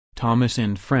Thomas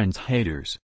and Friends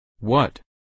haters. What?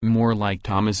 More like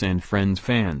Thomas and Friends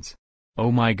fans.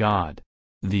 Oh my god.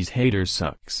 These haters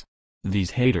sucks. These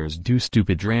haters do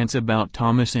stupid rants about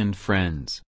Thomas and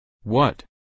Friends. What?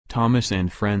 Thomas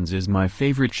and Friends is my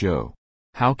favorite show.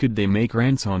 How could they make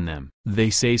rants on them?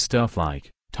 They say stuff like,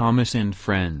 Thomas and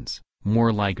Friends,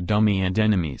 more like Dummy and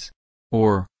Enemies.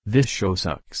 Or, this show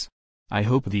sucks. I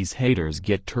hope these haters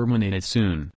get terminated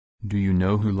soon. Do you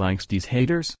know who likes these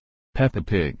haters? Peppa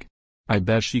Pig. I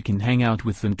bet she can hang out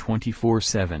with them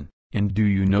 24/7. And do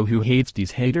you know who hates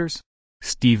these haters?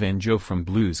 Steve and Joe from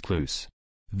Blue's Clues.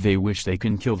 They wish they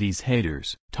can kill these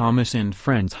haters. Thomas and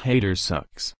Friends haters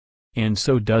sucks. And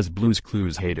so does Blue's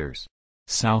Clues haters.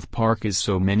 South Park is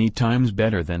so many times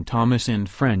better than Thomas and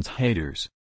Friends haters.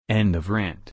 End of rant.